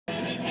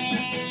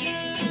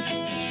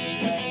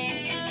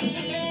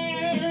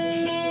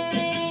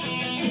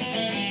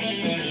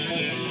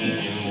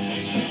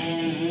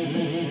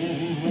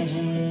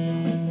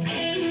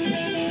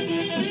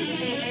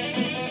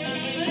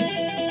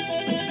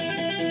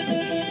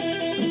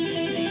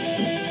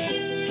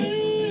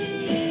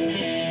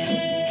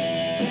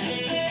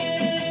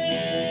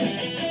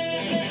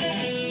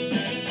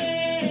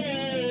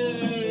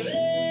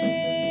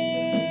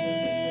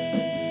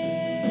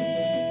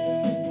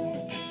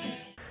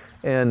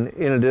And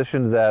in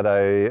addition to that,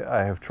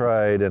 I have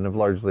tried and have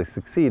largely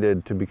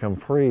succeeded to become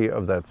free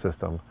of that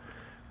system,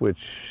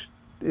 which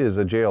is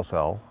a jail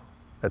cell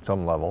at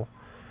some level.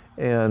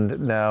 And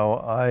now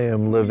I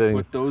am living...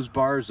 You put those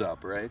bars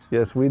up, right?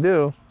 Yes, we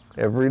do,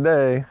 every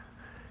day.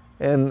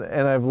 And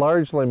I've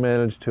largely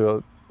managed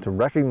to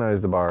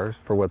recognize the bars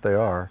for what they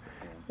are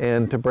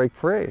and to break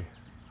free.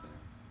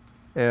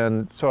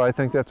 And so I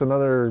think that's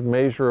another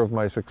measure of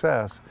my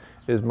success,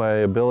 is my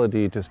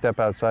ability to step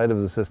outside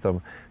of the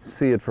system,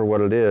 see it for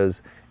what it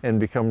is, and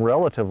become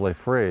relatively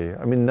free.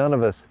 I mean, none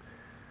of us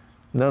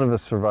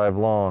survive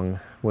long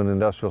when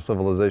industrial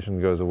civilization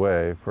goes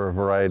away for a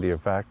variety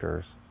of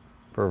factors,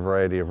 for a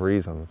variety of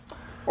reasons.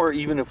 Or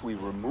even if we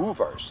remove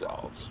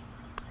ourselves.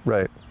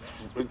 Right.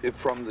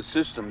 From the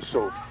system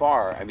so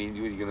far, I mean,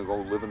 you're going to go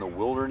live in the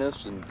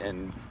wilderness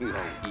and you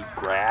know, eat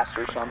grass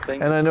or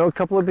something? And I know a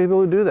couple of people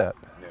who do that.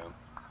 Yeah.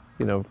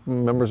 You know,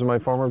 members of my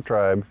former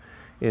tribe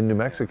in New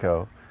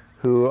Mexico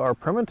who are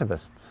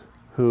primitivists,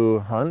 who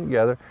hunt,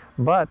 gather,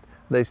 but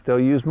they still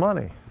use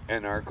money.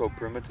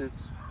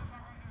 Anarcho-primitives?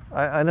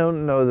 I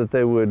don't know that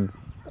they would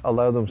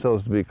allow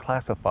themselves to be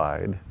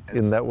classified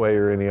in that way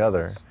or any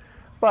other.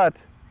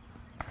 But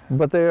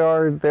they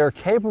are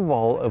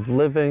capable of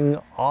living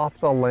off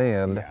the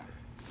land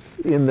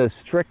in the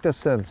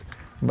strictest sense,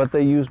 but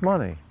they use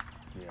money.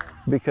 Yeah.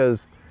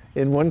 Because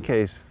in one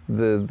case,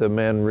 the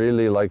man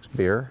really likes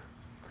beer,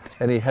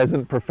 and he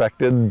hasn't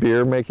perfected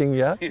beer making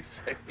yet.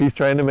 He's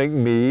trying to make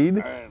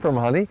mead from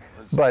honey,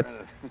 but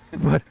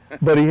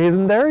he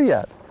isn't there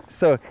yet.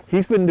 So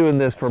he's been doing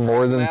this for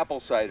more than apple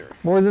cider.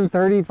 More than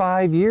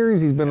 35 years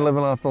he's been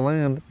living off the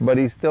land, but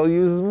he still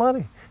uses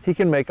money. He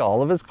can make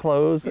all of his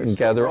clothes and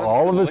gather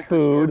all of his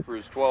food. For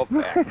his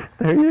 12-pack.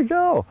 There you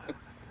go.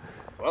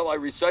 Well, I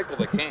recycle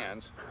the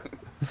cans.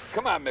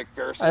 Come on,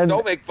 McPherson,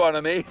 don't make fun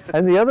of me.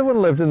 And the other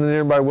one lived in the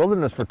nearby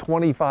wilderness for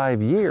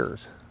 25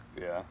 years.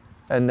 Yeah.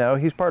 And now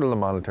he's part of the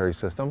monetary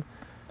system.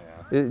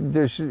 Yeah.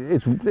 There's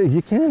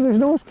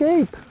no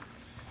escape.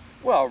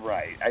 Well,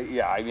 right.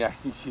 I mean,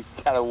 you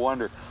gotta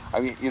wonder. I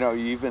mean, you know,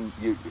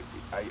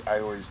 I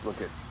always look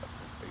at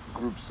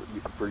groups,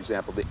 for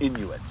example, the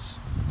Inuits.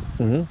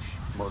 Mm-hmm.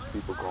 Most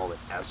people call it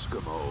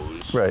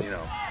Eskimos. Right. You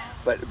know,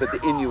 but the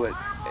Inuit,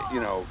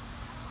 you know,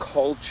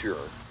 culture,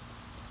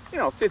 you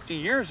know, 50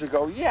 years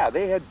ago, yeah,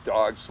 they had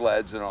dog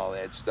sleds and all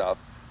that stuff.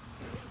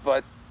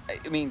 But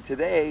I mean,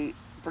 today,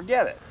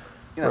 forget it.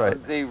 You know,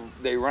 right.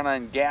 they run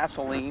on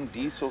gasoline,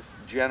 diesel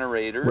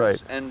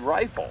generators, and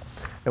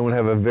rifles. And would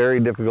have a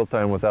very difficult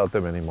time without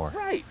them anymore.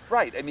 Right,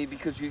 right. I mean,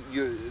 because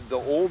the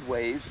old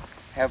ways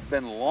have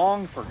been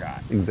long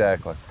forgotten.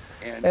 Exactly.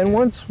 And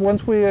once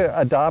we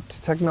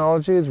adopt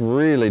technology, it's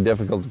really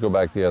difficult to go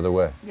back the other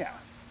way. Yeah,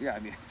 I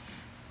mean.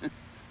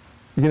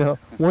 You know,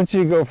 once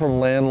you go from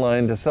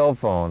landline to cell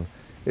phone,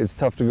 it's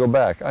tough to go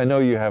back. I know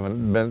you haven't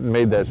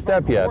made that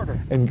step yet,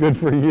 and good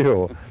for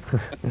you.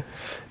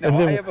 I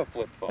have a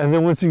flip phone. And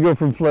then once you go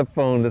from flip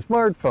phone to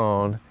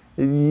smartphone,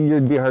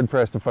 you'd be hard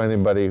pressed to find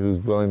anybody who's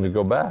willing to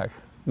go back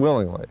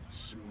willingly.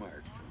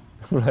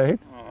 Smartphone. Right?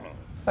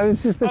 I mean,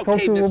 it's just the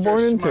culture we're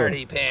born into.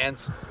 Smarty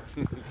pants.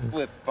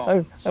 Flip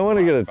phone. I want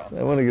to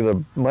get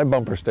a. My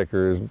bumper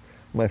sticker is,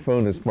 my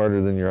phone is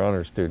smarter than your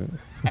honor student.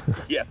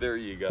 Yeah, there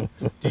you go.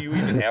 Do you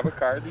even have a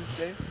car these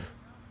days?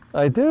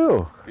 I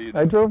do.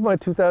 I drove my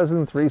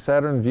 2003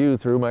 Saturn Vue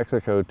through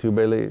Mexico to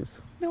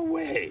Belize. No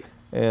way.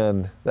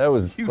 And that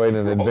was quite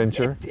an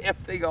adventure. That damn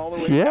thing all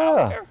the way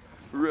down there?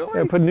 Really?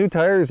 Yeah, I put new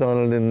tires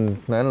on it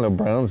in, I don't know,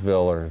 Brownsville,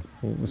 or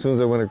as soon as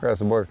I went across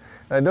the border.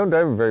 And I don't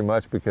drive it very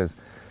much because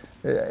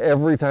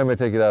every time I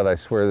take it out, I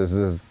swear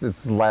it's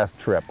the last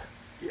trip.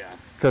 Yeah.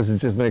 Because it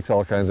just makes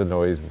all kinds of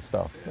noise and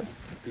stuff. Yeah.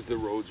 Because the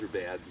roads are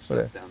bad and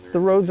stuff down there. The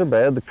roads are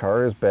bad, the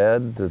car is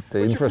bad, the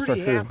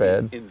infrastructure is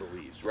bad. In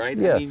Belize, right?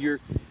 Yes. I mean,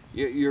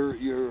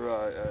 you're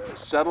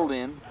settled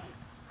in.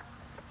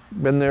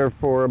 Been there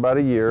for about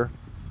a year.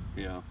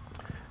 Yeah.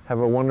 Have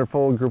a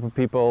wonderful group of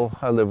people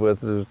I live with.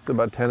 There's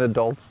about 10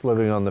 adults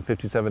living on the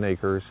 57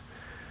 acres,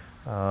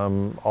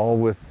 all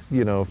with,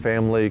 you know,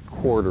 family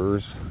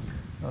quarters.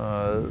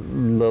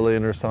 Lily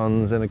and her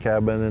sons in a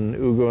cabin, and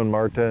Ugo and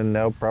Marta, and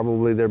now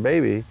probably their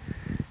baby,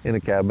 in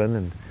a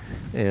cabin,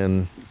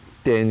 and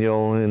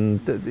Daniel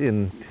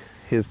in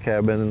his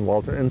cabin, and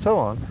Walter, and so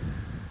on.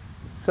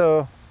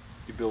 So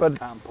you build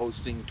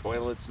composting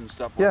toilets and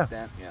stuff like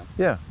that?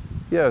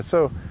 Yeah.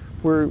 So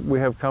we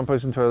have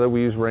composting toilet.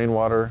 We use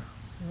rainwater,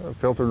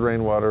 filtered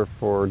rainwater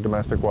for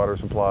domestic water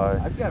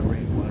supply. I've got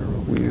rainwater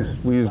over here.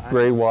 We use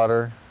gray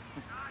water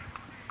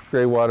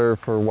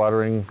for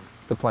watering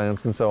the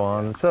plants and so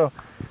on. And so,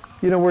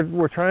 you know,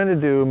 we're trying to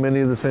do many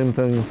of the same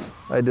things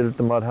I did at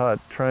the Mud Hut,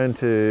 trying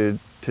to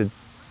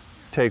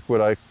take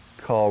what I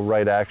call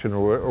right action,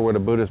 or what a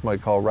Buddhist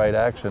might call right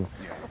action,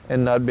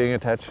 and not being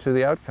attached to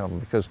the outcome,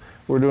 because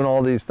we're doing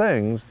all these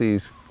things,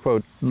 these,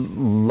 quote,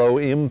 low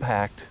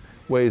impact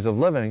ways of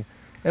living,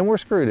 and we're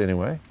screwed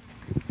anyway.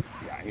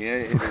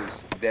 Yeah,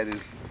 that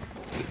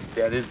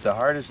is the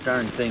hardest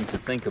darn thing to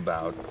think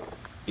about,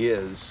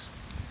 is,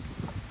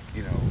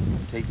 you know,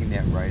 taking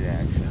that right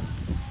action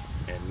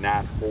and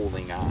not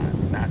holding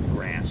on, not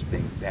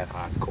grasping that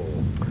hot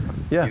coal.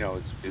 Yeah. You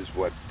know, is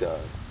what you know.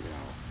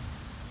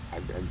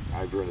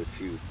 I've read a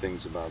few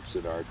things about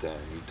Siddhartha,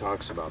 and he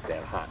talks about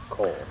that hot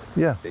coal.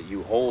 Yeah. That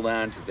you hold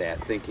on to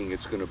that, thinking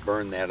it's going to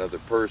burn that other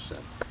person,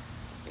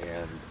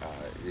 and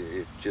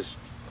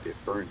it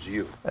burns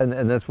you.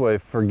 And that's why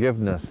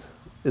forgiveness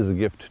is a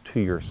gift to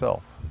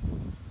yourself,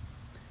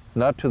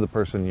 not to the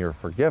person you're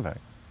forgiving.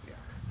 Yeah.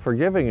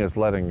 Forgiving is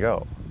letting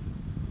go.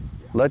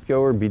 Yeah. Let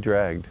go or be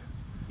dragged.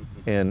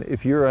 And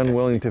if you're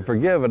unwilling to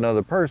forgive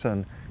another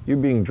person, you're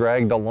being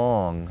dragged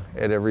along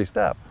at every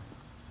step.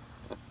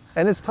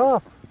 And it's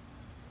tough.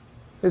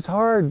 It's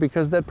hard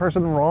because that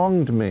person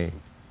wronged me.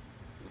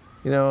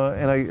 You know,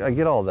 and I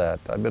get all that.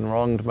 I've been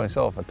wronged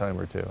myself a time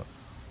or two.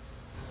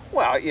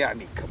 Well, yeah, I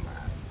mean, come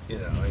on. You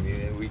know, I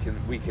mean,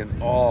 we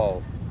can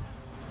all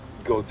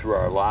go through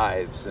our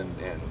lives and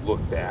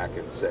look back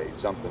and say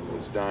something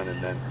was done,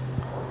 and then,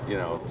 you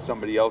know,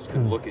 somebody else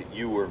can look at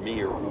you or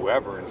me or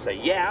whoever and say,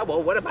 yeah,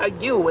 well, what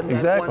about you? And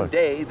then one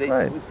day they...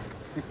 Right.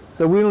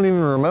 That we don't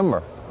even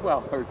remember.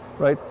 Well,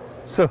 right?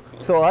 So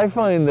I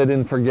find that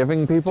in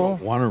forgiving people...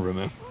 Don't want to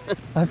remember.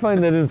 I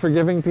find that in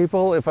forgiving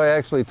people, if I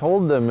actually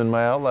told them in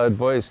my out loud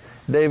voice,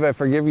 Dave, I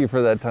forgive you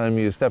for that time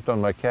you stepped on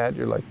my cat,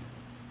 you're like,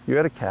 you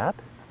had a cat?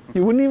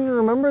 You wouldn't even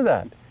remember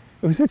that.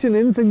 It was such an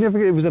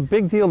insignificant, it was a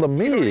big deal to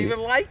me. You don't even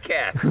like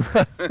cats.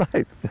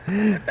 Right.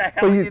 What the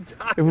hell are you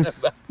talking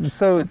about?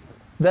 So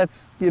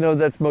that's, you know,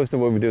 that's most of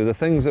what we do. The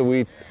things that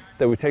we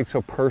take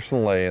so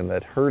personally and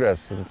that hurt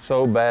us and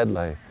so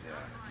badly.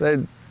 Yeah.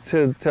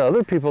 To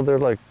other people, they're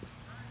like,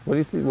 what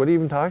are you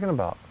even talking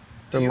about?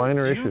 They're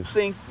minor issues.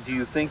 Do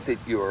you think that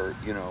your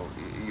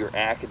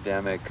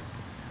academic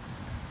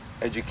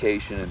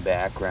education and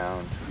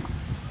background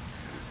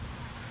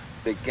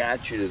that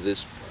got you to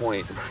this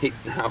point right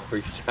now where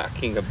you're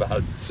talking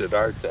about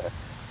Siddhartha?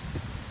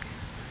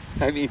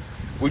 I mean,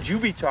 would you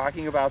be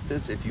talking about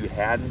this if you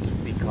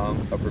hadn't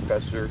become a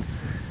professor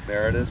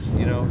emeritus?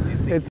 You know, do you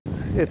think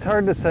it's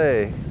hard to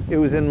say. It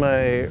was in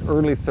my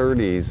early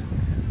 30s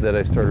that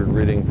I started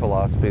reading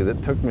philosophy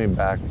that took me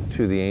back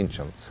to the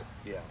ancients.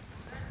 Yeah.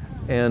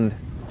 And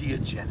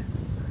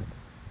Diogenes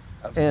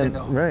of and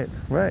Sinope.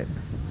 Right.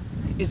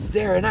 Is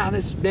there an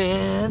honest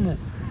man?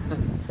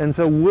 And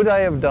so would I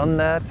have done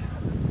that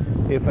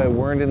if I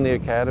weren't in the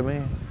academy?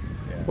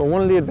 Yeah. Well,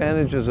 one of the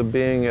advantages of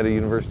being at a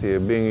university,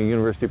 of being a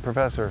university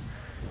professor,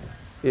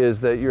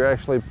 is that you're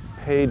actually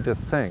paid to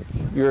think.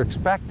 You're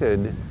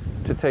expected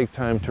to take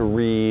time to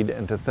read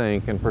and to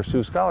think and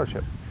pursue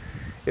scholarship.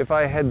 If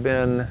I had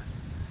been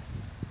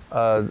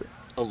a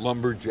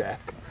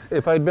lumberjack.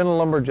 If I'd been a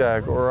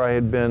lumberjack or I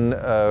had been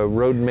a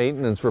road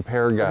maintenance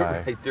repair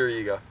guy, right, there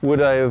you go.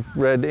 Would I have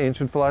read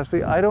ancient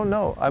philosophy? I don't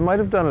know. I might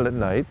have done it at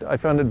night. I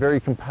found it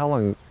very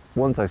compelling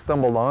once I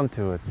stumbled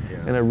onto it. Yeah.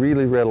 And I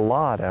really read a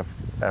lot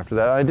after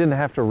that. I didn't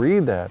have to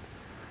read that.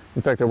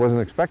 In fact, I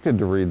wasn't expected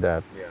to read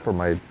that for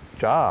my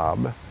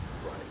job. Right.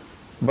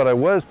 But I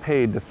was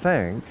paid to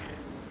think.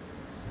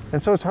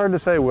 And so it's hard to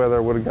say whether I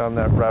would have gone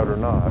that route or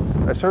not.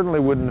 I certainly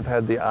wouldn't have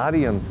had the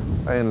audience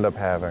I ended up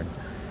having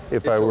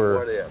if I were...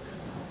 What if?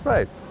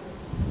 Right.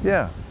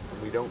 Yeah.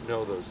 We don't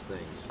know those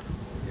things.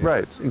 You know,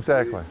 right.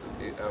 Exactly.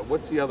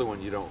 What's the other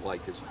one you don't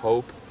like? Is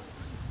hope?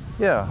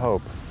 Yeah,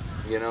 hope.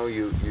 You know,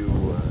 you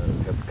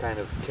have kind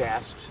of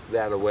cast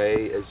that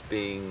away as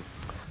being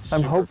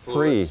I'm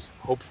hope-free.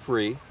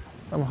 Hope-free.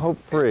 I'm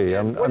hope-free.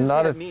 And what does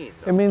that mean?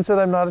 It means that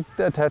I'm not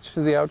attached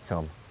to the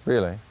outcome,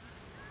 really.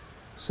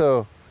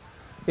 So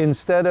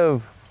instead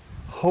of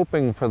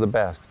hoping for the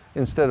best,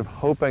 instead of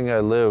hoping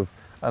I live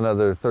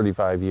another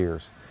 35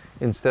 years,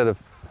 instead of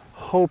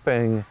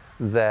hoping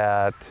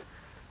that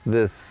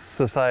this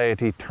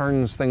society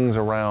turns things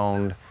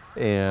around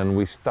and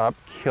we stop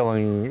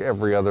killing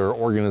every other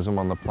organism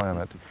on the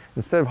planet.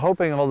 Instead of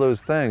hoping all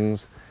those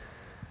things,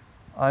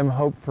 I'm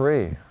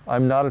hope-free.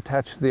 I'm not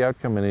attached to the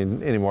outcome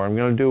anymore. I'm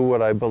going to do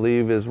what I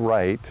believe is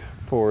right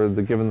for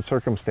the given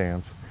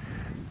circumstance,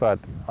 but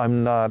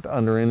I'm not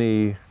under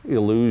any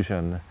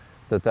illusion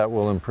that that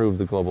will improve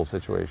the global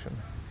situation.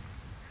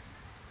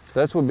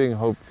 That's what being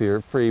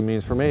hope-free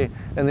means for me.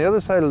 And the other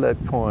side of that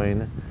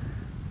coin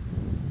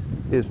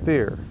is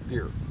fear.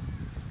 Fear.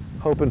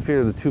 Hope and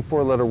fear, the two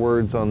four-letter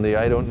words on the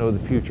I don't know the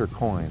future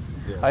coin.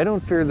 Yeah. I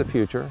don't fear the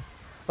future.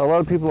 A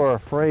lot of people are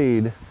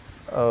afraid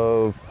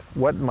of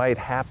what might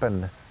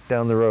happen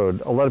down the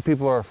road. A lot of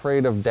people are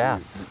afraid of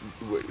death.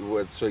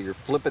 So you're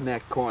flipping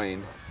that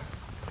coin.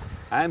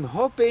 I'm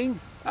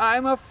hoping,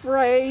 I'm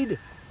afraid.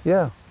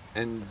 Yeah.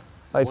 And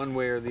one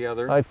way or the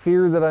other? I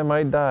fear that I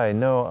might die.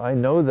 No, I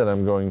know that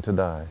I'm going to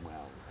die.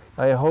 Well,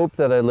 right. I hope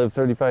that I live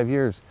 35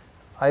 years.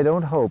 I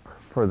don't hope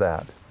for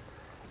that.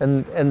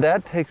 And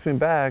that takes me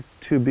back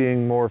to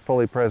being more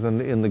fully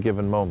present in the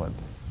given moment.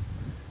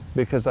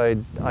 Because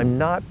I'm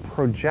not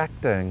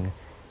projecting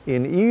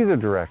in either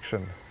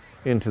direction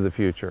into the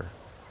future.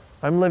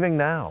 I'm living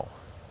now.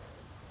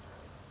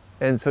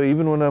 And so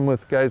even when I'm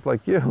with guys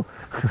like you,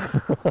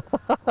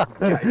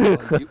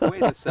 Guys like you,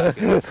 wait a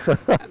second.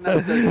 I'm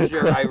not so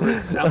sure I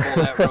resemble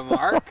that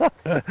remark.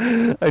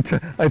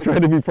 I try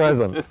to be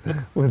present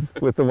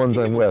with the ones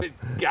I'm with.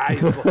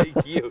 Guys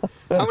like you.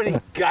 How many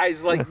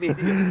guys like me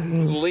do you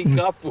link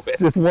up with?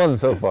 Just one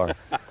so far,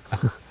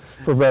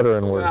 for better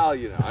and worse. Well,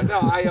 no,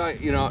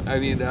 I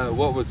mean,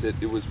 what was it?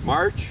 It was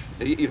March.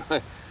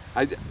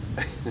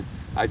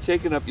 I've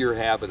taken up your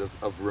habit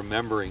of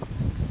remembering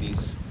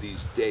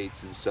these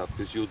dates and stuff,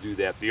 because you'll do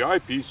that. The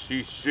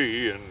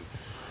IPCC in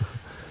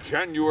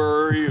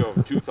January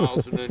of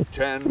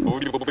 2010.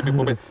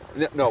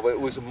 No, but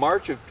it was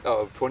March of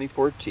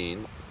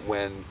 2014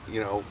 when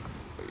you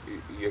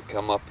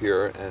come up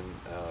here and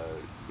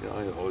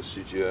I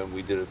hosted you and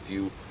we did a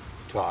few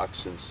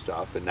talks and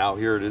stuff, and now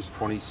here it is,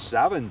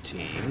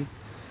 2017.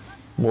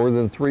 More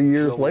than 3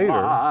 years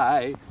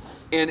July.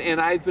 later.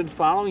 And I've been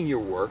following your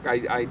work.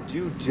 I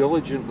do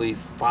diligently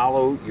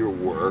follow your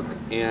work,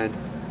 and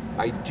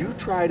I do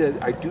try to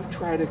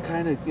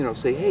kind of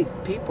say, hey,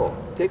 people,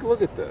 take a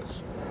look at this.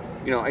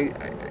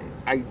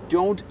 I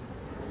don't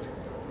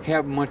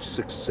have much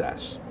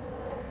success,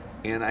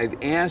 and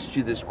I've asked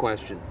you this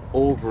question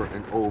over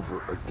and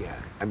over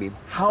again. I mean,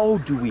 how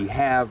do we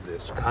have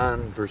this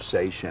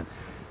conversation?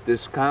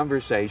 This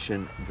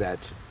conversation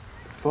that,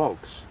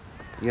 folks,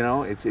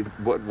 it's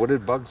what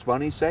did Bugs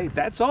Bunny say?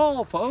 That's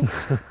all, folks.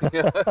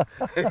 Is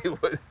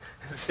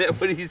that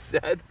what he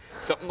said?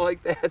 Something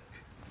like that.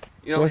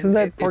 Wasn't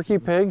that Porky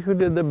Pig who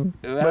did the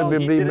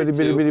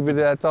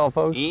that's all,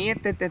 folks? Yeah.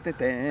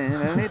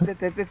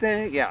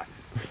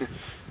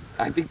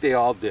 I think they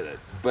all did it,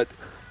 but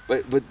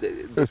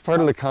it was part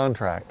of the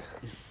contract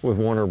with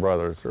Warner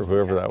Brothers or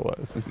whoever that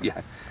was.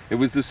 Yeah, it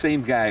was the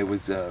same guy. It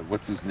was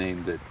what's his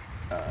name?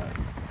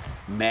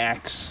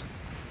 Max.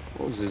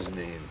 What was his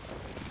name?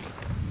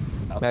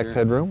 Max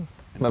Headroom?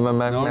 No,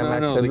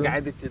 Headroom? the guy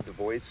that did the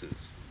voices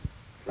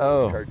for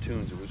those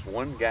cartoons. It was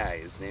one guy.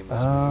 His name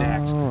was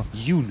Max.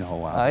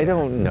 I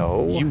don't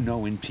know.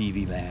 In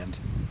TV land.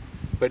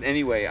 But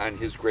anyway, on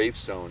his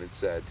gravestone it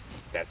said,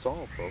 "That's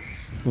all, folks."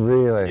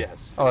 Really?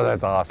 Yes. Oh,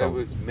 that's awesome. It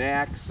was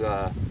Max.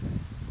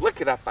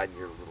 Look it up on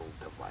your little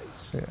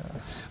device.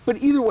 Yes.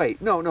 But either way,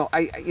 no.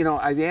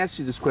 I've asked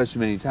you this question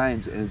many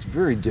times, and it's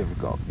very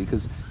difficult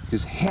because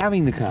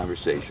having the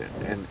conversation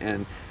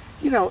and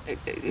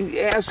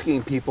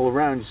asking people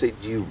around, you say,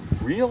 do you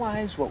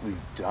realize what we've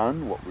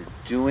done, what we're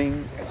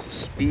doing as a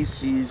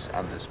species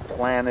on this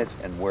planet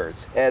and where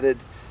it's headed?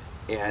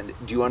 And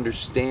do you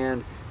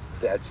understand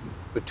that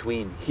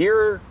between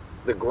here,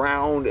 the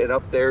ground, and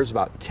up there is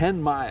about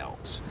 10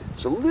 miles?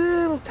 It's a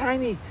little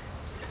tiny,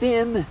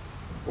 thin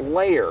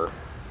layer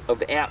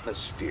of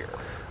atmosphere.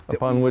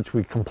 Upon which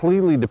we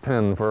completely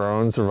depend for our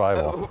own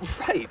survival.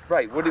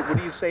 Right. What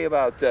do you say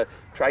about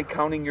try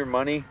counting your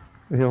money?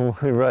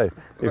 Right.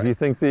 If you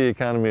think the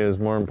economy is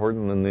more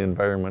important than the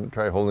environment,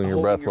 try holding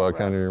your breath while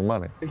counting your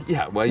money.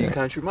 Yeah, while you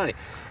count your money,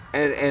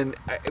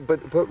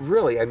 but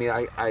really, I mean,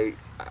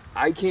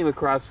 I came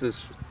across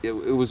this. It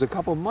was a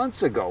couple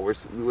months ago where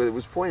it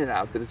was pointed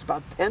out that it's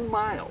about 10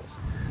 miles.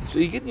 So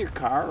you get in your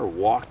car or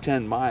walk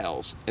 10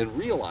 miles and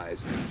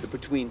realize that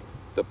between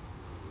the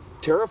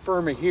terra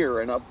firma here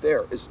and up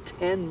there is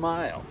 10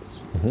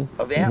 miles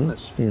of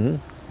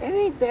atmosphere. It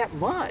ain't that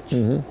much.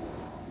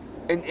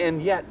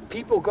 And yet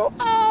people go,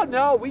 oh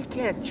no, we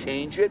can't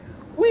change it.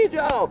 We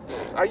don't.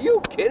 Are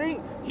you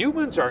kidding?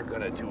 Humans aren't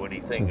going to do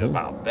anything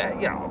about that.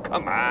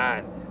 Come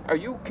on. Are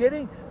you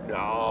kidding?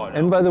 No.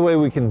 And by the way,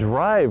 we can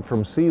drive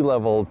from sea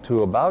level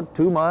to about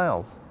 2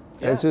 miles.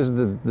 Yeah. It's just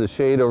the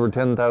shade over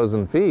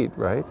 10,000 feet,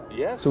 right?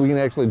 Yes. So we can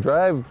actually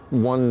drive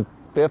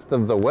 1/5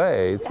 of the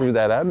way through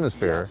that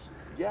atmosphere.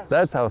 Yes.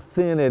 That's how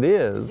thin it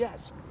is.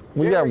 Yes.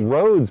 We got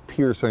roads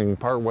piercing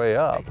part way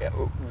up.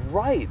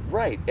 Right.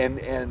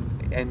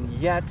 And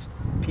yet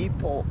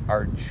people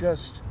are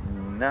just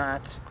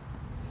not,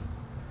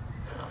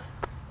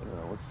 I don't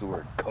know, what's the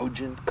word,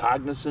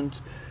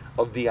 cognizant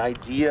of the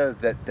idea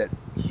that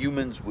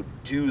humans would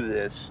do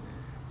this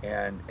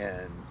and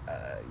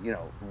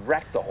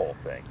wreck the whole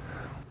thing.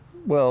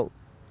 Well,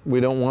 we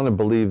don't want to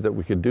believe that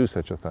we could do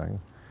such a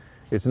thing.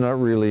 It's not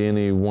really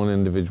any one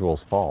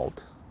individual's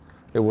fault.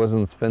 It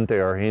wasn't Svante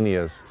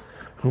Arrhenius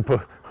who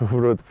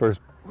wrote the first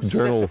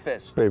journal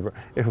paper.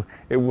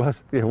 It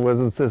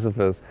wasn't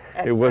Sisyphus.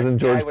 That's it wasn't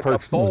George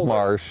Perkins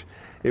Marsh.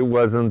 It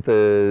wasn't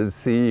the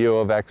CEO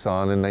of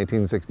Exxon in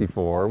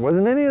 1964. It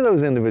wasn't any of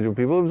those individual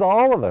people. It was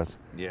all of us.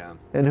 Yeah.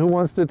 And who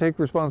wants to take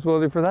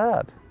responsibility for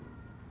that?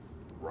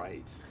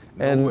 Right.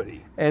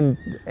 Nobody. And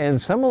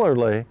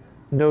similarly,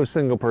 no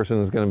single person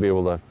is going to be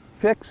able to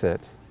fix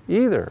it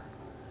either.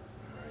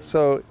 Right.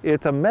 So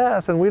it's a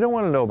mess, and we don't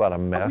want to know about a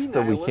mess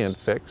that we can't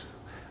fix.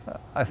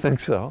 I think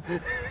so.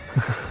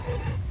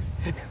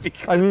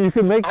 I mean, you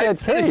can make that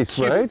case,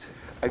 right?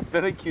 I've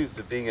been accused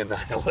of being a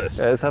nihilist.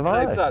 As have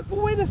I. I thought,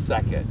 well, wait a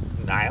second,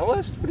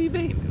 nihilist? What do you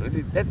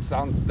mean? That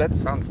sounds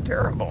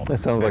terrible. That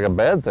sounds like a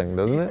bad thing,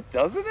 doesn't it?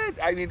 Doesn't it?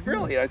 I mean,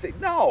 really, I think,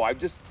 no,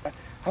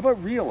 how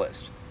about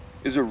realist?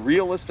 Is a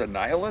realist a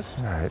nihilist?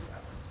 Right.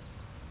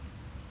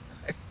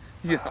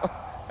 You know,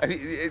 I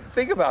mean,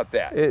 think about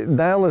that.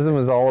 Nihilism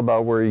is all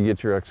about where you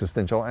get your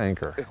existential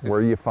anchor,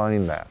 where you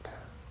find that.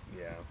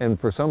 Yeah. And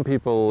for some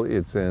people,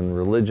 it's in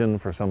religion.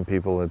 For some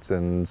people, it's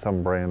in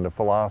some brand of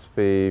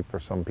philosophy. For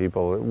some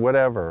people,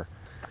 whatever.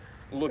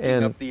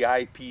 Looking up the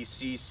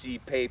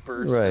IPCC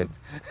papers, right,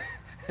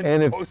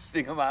 and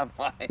posting them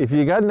online. If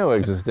you got no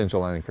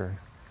existential anchor,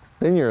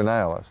 then you're a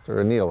nihilist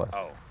or a nihilist.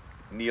 Oh,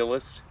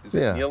 nihilist? Is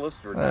it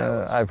nihilist or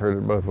nihilist? I've heard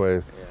it both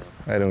ways.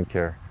 Yeah. I don't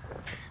care.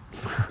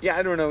 Yeah,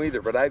 I don't know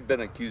either, but I've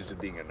been accused of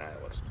being a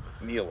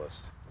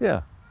nihilist.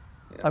 Yeah,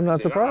 You know, I'm not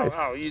say, surprised.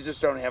 Oh, you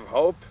just don't have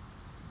hope?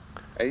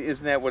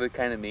 Isn't that what it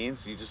kind of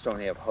means? You just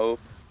don't have hope?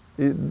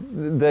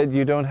 That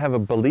you don't have a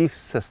belief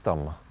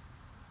system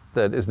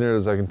that, as near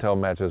as I can tell,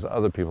 matches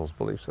other people's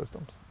belief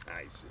systems.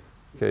 I see.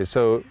 Okay,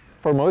 so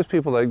for most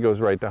people that goes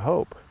right to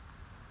hope.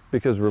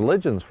 Because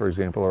religions, for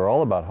example, are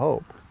all about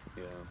hope.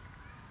 Yeah.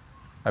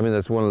 I mean,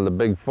 that's one of the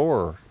big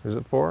four. Is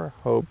it four?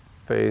 Hope,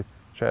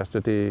 faith,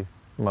 chastity,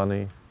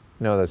 money.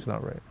 No, that's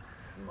not right.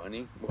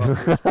 Money? Well,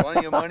 there's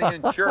plenty of money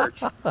in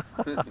church. Pass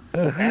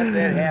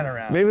that hat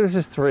around. Maybe there's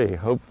just three.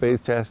 Hope,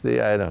 faith,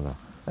 chastity. I don't know.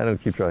 I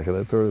don't keep track of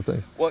that sort of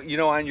thing. Well, you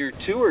know, on your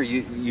tour,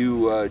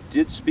 you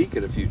did speak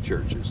at a few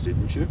churches,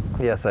 didn't you?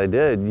 Yes, I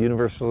did.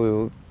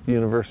 Universalists.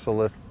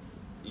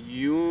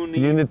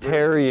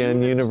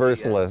 Unitarian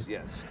Universalists.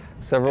 Yes, yes.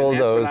 Several and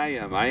of those. That's what I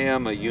am. I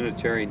am a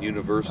Unitarian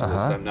Universalist.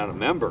 I'm not a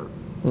member,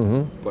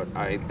 but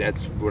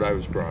that's what I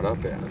was brought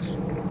up as.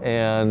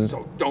 And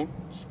so don't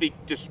speak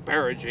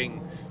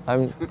disparaging.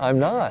 I'm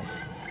not.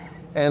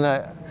 And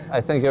I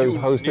think I was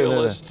hosted in a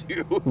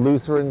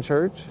Lutheran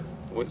church.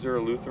 Was there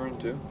a Lutheran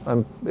too?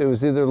 It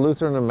was either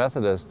Lutheran or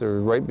Methodist. They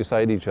were right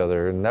beside each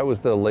other, and that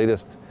was the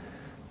latest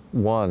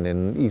one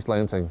in East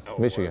Lansing,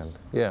 Michigan.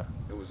 Yeah.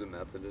 It was a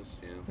Methodist,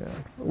 yeah.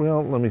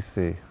 Well, let me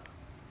see.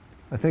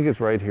 I think it's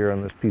right here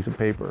on this piece of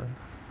paper.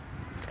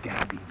 It's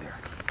gotta be there.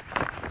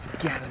 It's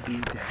gotta be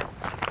there.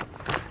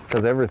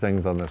 Because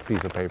everything's on this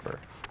piece of paper.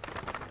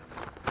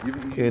 You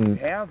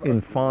have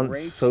in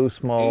fonts so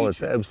small,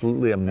 it's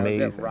absolutely amazing.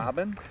 Now, is that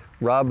Robin?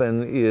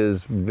 Robin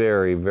is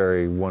very,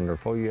 very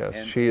wonderful,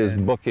 yes. She is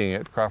booking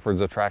at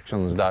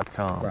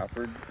CrawfordsAttractions.com.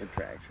 Crawford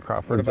Attractions.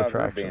 Crawford's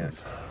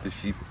Attractions. Does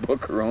she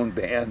book her own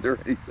band or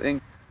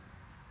anything?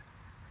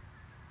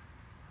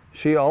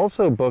 She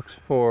also books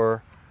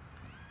for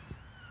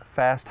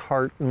Fast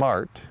Heart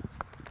Mart,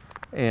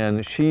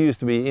 and she used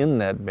to be in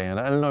that band.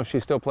 I don't know if she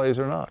still plays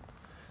or not.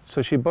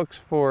 So she books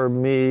for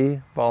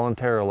me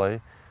voluntarily,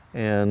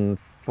 and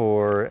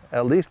for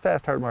at least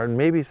Fast Heart Mart, and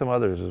maybe some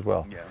others as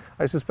well. Yeah.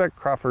 I suspect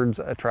Crawford's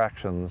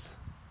Attractions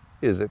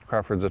is at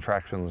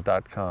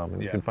CrawfordsAttractions.com,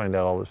 and you can find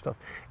out all this stuff.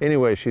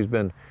 Anyway, she's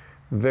been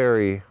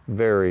very,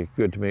 very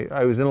good to me.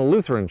 I was in a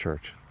Lutheran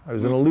church.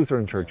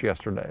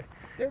 Yesterday,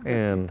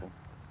 and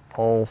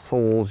All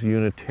Souls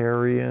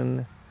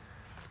Unitarian.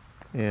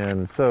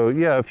 And so,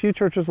 yeah, a few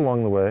churches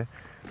along the way,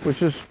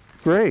 which is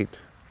great.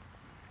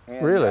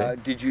 And, really.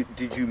 Did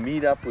you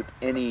meet up with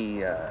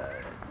any,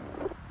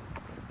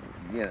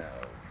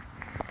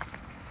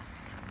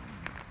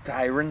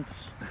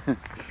 tyrants?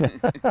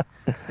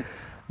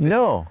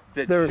 No.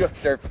 That shook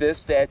their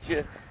fist at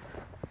you?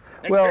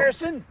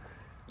 McPherson,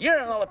 you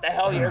don't know what the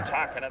hell you're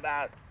talking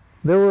about.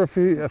 There were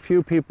a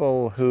few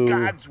people who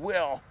God's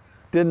will.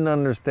 didn't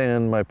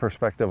understand my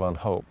perspective on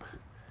hope.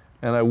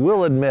 And I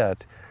will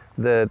admit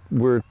that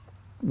we're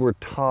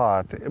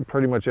taught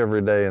pretty much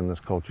every day in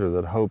this culture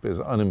that hope is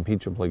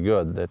unimpeachably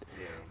good, that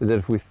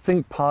if we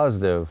think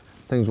positive,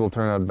 things will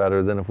turn out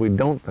better than if we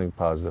don't think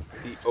positive.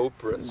 The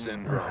Oprah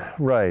syndrome.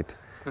 Right.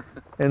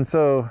 And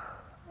so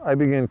I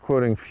began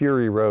quoting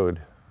Fury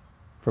Road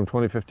from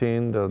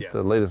 2015,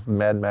 the latest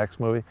Mad Max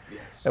movie.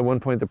 Yes. At one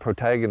point, the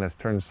protagonist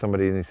turns to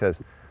somebody and he says,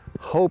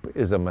 "Hope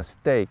is a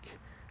mistake.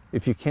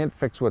 If you can't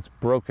fix what's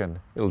broken,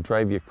 it'll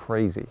drive you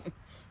crazy."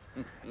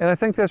 And I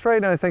think that's right,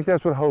 and I think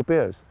that's what hope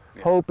is.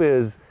 Yeah. Hope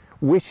is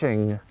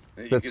wishing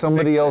that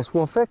somebody else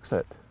will fix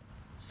it.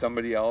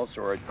 Somebody else,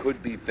 or it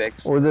could be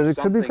fixed. Or that it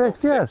could be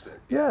fixed, yes.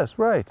 Yes,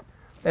 right.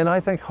 And I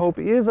think hope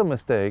is a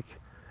mistake,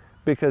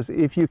 because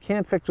if you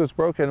can't fix what's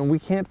broken, and we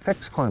can't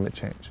fix climate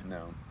change.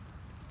 No.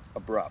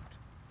 Abrupt.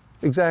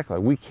 Exactly.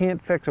 We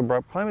can't fix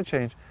abrupt climate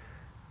change.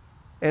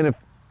 And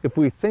if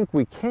we think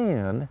we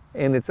can,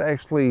 and it's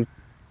actually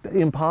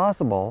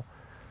impossible,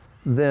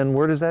 then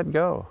where does that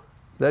go?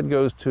 That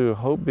goes to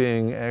hope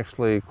being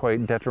actually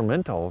quite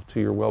detrimental to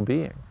your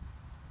well-being.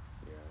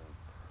 Yeah.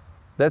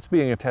 That's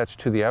being attached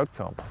to the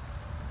outcome.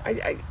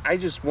 I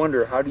just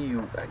wonder, how do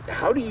you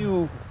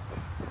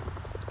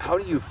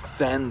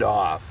fend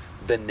off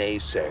the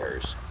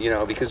naysayers? You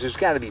know, because there's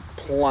got to be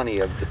plenty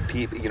of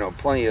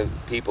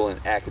people in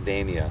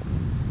academia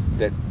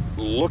that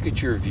look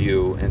at your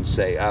view and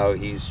say, "Oh,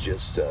 he's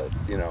just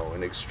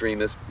an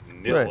extremist,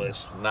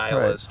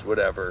 nihilist,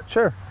 whatever."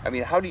 Sure. I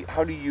mean, how do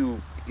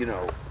you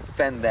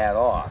fend that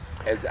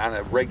off as on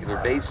a regular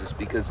basis,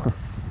 because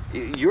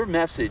your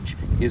message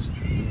is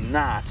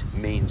not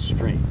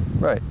mainstream.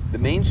 Right. The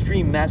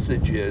mainstream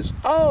message is,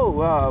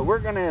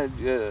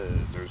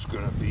 there's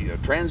gonna be a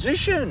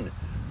transition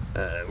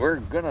we're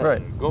gonna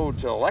Right. go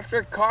to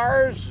electric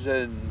cars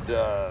and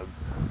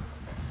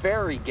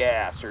fairy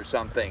gas or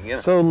something. You know?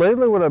 So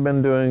lately, what I've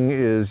been doing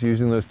is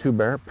using those two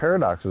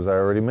paradoxes I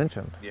already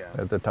mentioned Yeah.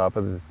 at the top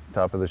of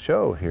the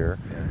show here.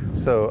 Yeah.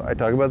 So I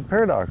talk about the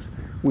paradox.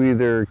 We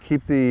either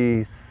keep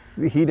the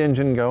heat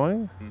engine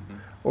going,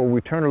 or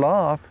we turn it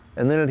off,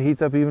 and then it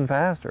heats up even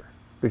faster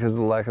because of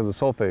the lack of the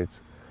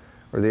sulfates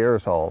or the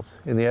aerosols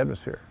in the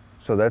atmosphere.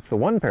 So that's the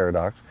one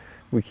paradox.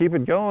 We keep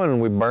it going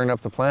and we burn up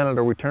the planet,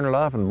 or we turn it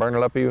off and burn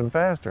it up even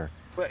faster.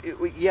 But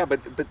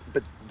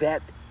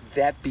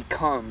that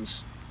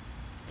becomes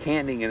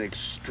handing an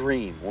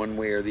extreme one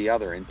way or the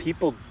other, and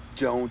people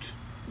don't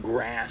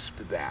grasp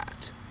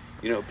that.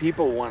 You know,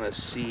 people want to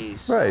see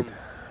some, Right.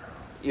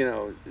 you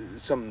know,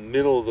 some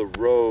middle of the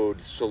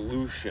road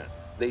solution.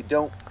 They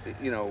don't,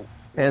 you know.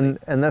 And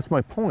that's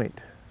my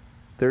point.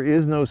 There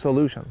is no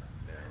solution.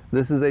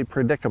 This is a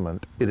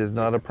predicament. It is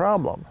not a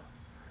problem.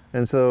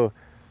 And so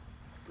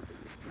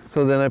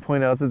then I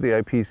point out that the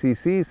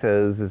IPCC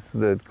says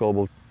that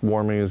global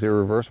warming is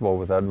irreversible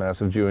without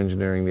massive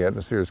geoengineering the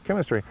atmosphere's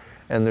chemistry,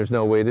 and there's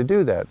no way to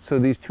do that. So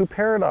these two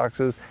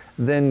paradoxes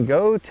then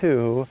go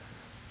to,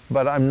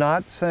 but I'm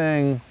not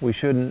saying we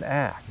shouldn't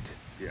act.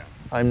 Yeah.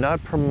 I'm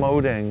not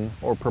promoting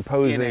or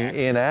proposing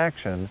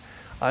inaction.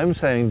 I'm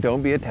saying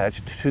don't be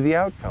attached to the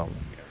outcome.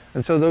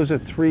 And so those are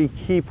three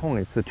key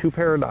points, the two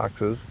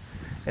paradoxes,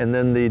 and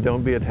then the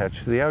don't be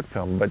attached to the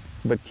outcome,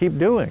 but keep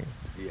doing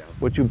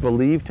what you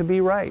believe to be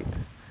right.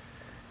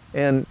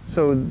 And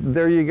so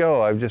there you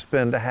go. I've just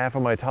spent half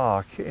of my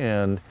talk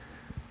and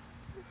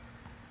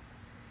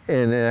I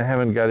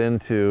haven't got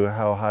into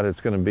how hot it's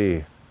going to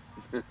be,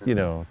 you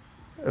know,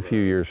 a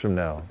few years from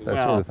now,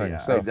 that sort of thing. Yeah,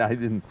 So I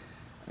didn't.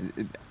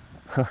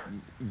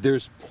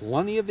 There's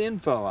plenty of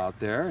info out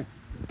there.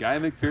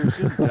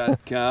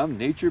 GuyMcPherson.com,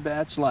 Nature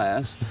Bats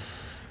Last,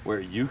 where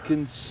you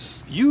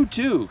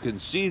too can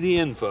see the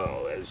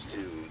info as to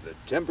the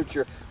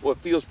temperature. Well, it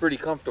feels pretty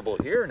comfortable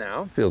here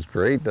now. feels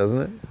great,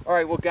 doesn't it? All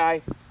right, well,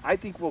 Guy, I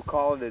think we'll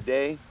call it a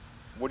day.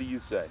 What do you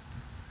say?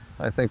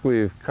 I think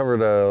we've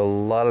covered a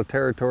lot of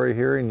territory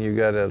here, and you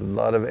got a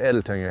lot of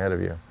editing ahead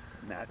of you.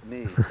 Not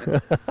me.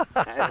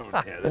 I don't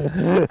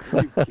edit.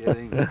 Are you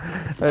kidding?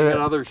 I got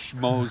other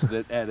schmoes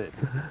that edit.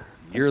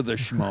 You're the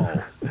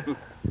schmo.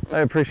 I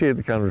appreciate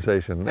the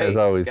conversation, Hey, as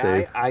always,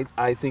 Guy, Dave.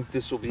 I think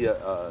this will be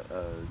a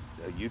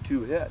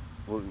YouTube hit.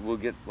 We'll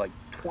get like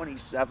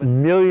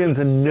 27 Millions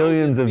and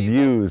millions of people.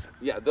 views.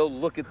 Yeah, they'll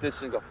look at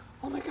this and go,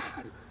 "Oh my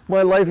God,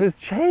 My life has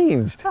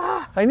changed.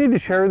 I need to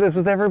share this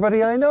with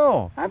everybody I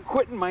know. I'm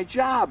quitting my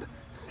job."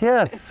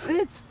 Yes.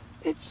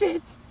 It's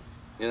it.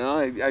 You know,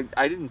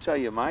 I didn't tell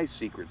you my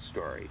secret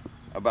story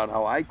about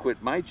how I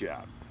quit my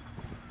job.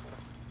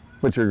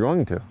 But you're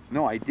going to.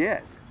 No, I did.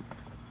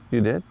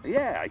 You did?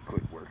 Yeah, I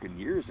quit working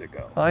years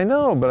ago. I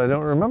know, but I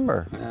don't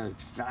remember.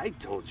 I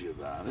told you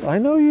about it. I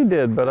know you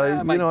did, but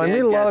I My I dad meet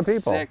a lot got of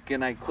people. sick,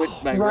 and I quit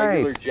my Right.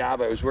 regular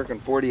job. I was working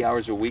 40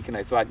 hours a week, and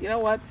I thought, you know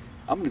what?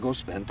 I'm going to go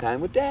spend time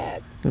with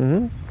Dad.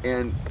 Mm-hmm.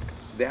 And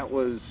that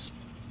was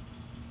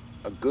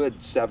a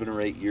good 7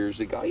 or 8 years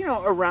ago. You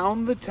know,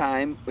 around the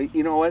time,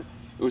 you know what?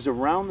 It was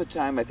around the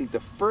time, I think the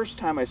first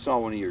time I saw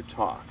one of your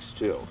talks,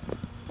 too.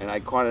 And I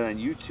caught it on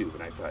YouTube,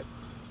 and I thought,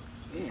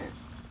 man,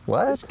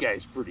 What? this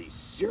guy's pretty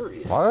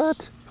serious.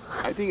 What?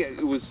 I think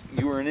it was,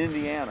 you were in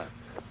Indiana.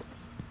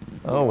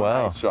 Oh,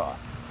 wow. I saw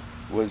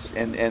was,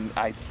 and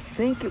I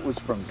think it was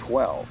from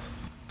 12.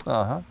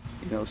 Uh-huh.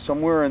 You know,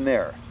 somewhere in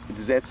there.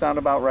 Does that sound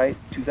about right?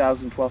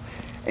 2012.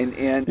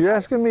 And You're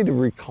asking me to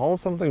recall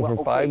something well,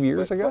 from 5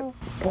 years ago?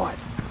 But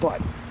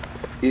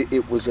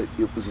it was a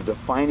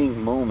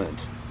defining moment,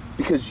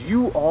 because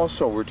you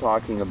also were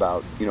talking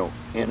about, you know,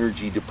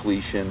 energy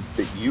depletion,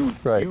 that you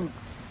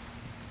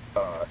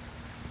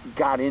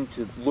got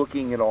into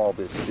looking at all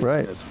this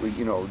Right. business,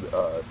 you know,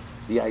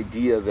 the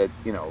idea that,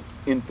 you know,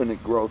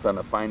 infinite growth on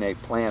a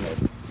finite planet.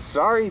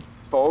 Sorry,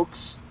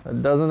 folks.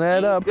 It doesn't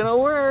add up. Ain't gonna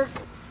work.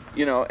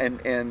 You know,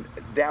 and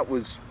that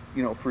was,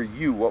 you know, for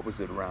you, what was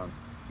it, around,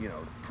 you know,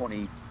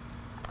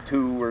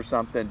 22 or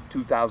something,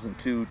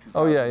 2002, 2003,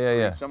 Oh,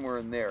 yeah. somewhere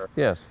in there.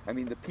 Yes. I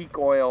mean, the peak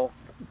oil,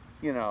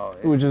 you know.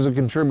 Which is a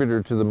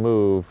contributor to the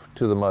move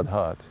to the mud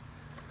hut,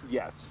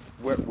 Yes,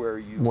 where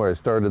you. where I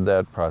started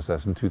that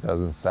process in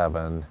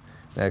 2007.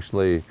 And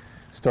actually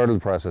started the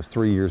process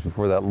 3 years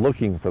before that,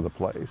 looking for the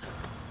place.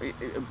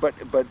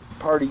 But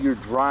part of your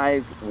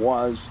drive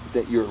was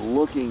that you're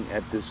looking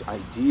at this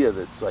idea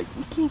that's like,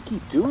 we can't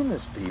keep doing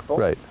this, people.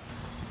 Right.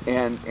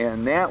 And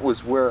that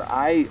was where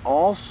I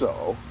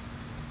also,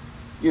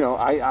 you know,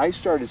 I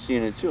started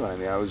seeing it too. I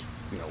mean, I was,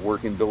 you know,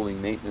 working building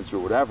maintenance or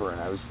whatever,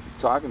 and I was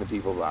talking to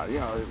people about, you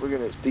know, look at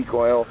this peak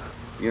oil,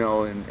 you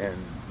know, and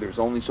there's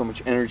only so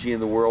much energy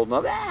in the world.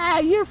 Now,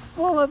 you're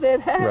full of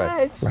it.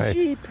 It's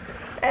cheap.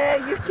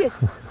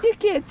 You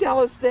can't tell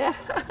us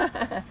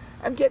that.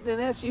 I'm getting an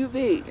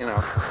SUV, you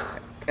know.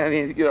 I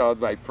mean, you know,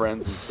 my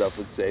friends and stuff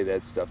would say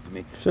that stuff to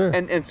me. Sure.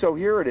 And so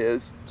here it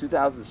is,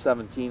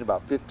 2017,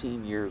 about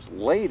 15 years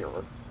later.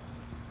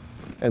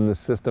 And the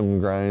system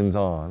grinds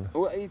on.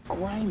 Well, it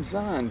grinds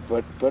on,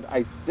 but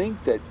I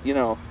think that, you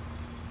know,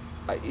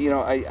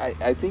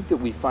 I think that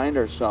we find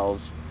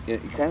ourselves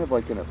kind of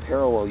like in a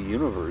parallel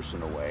universe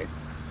in a way.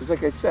 Because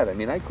like I said, I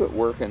mean, I quit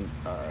working,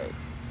 I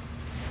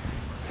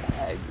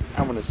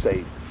want to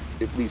say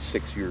at least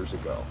 6 years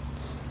ago.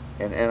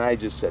 And I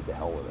just said to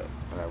hell with it,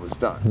 and I was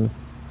done.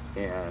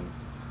 And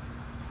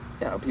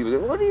you know, people say,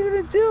 "What are you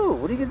going to do?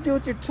 What are you going to do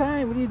with your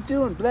time? What are you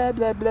doing? Blah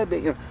blah blah blah."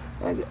 You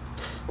know,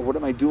 what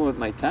am I doing with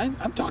my time?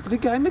 I'm talking to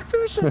Guy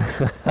McPherson.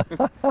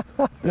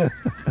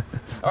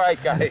 All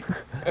right, Guy.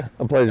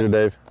 A pleasure,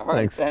 Dave. All right,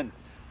 Thanks. then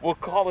we'll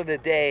call it a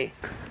day.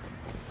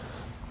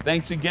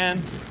 Thanks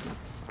again.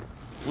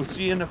 We'll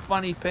see you in the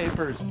funny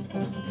papers.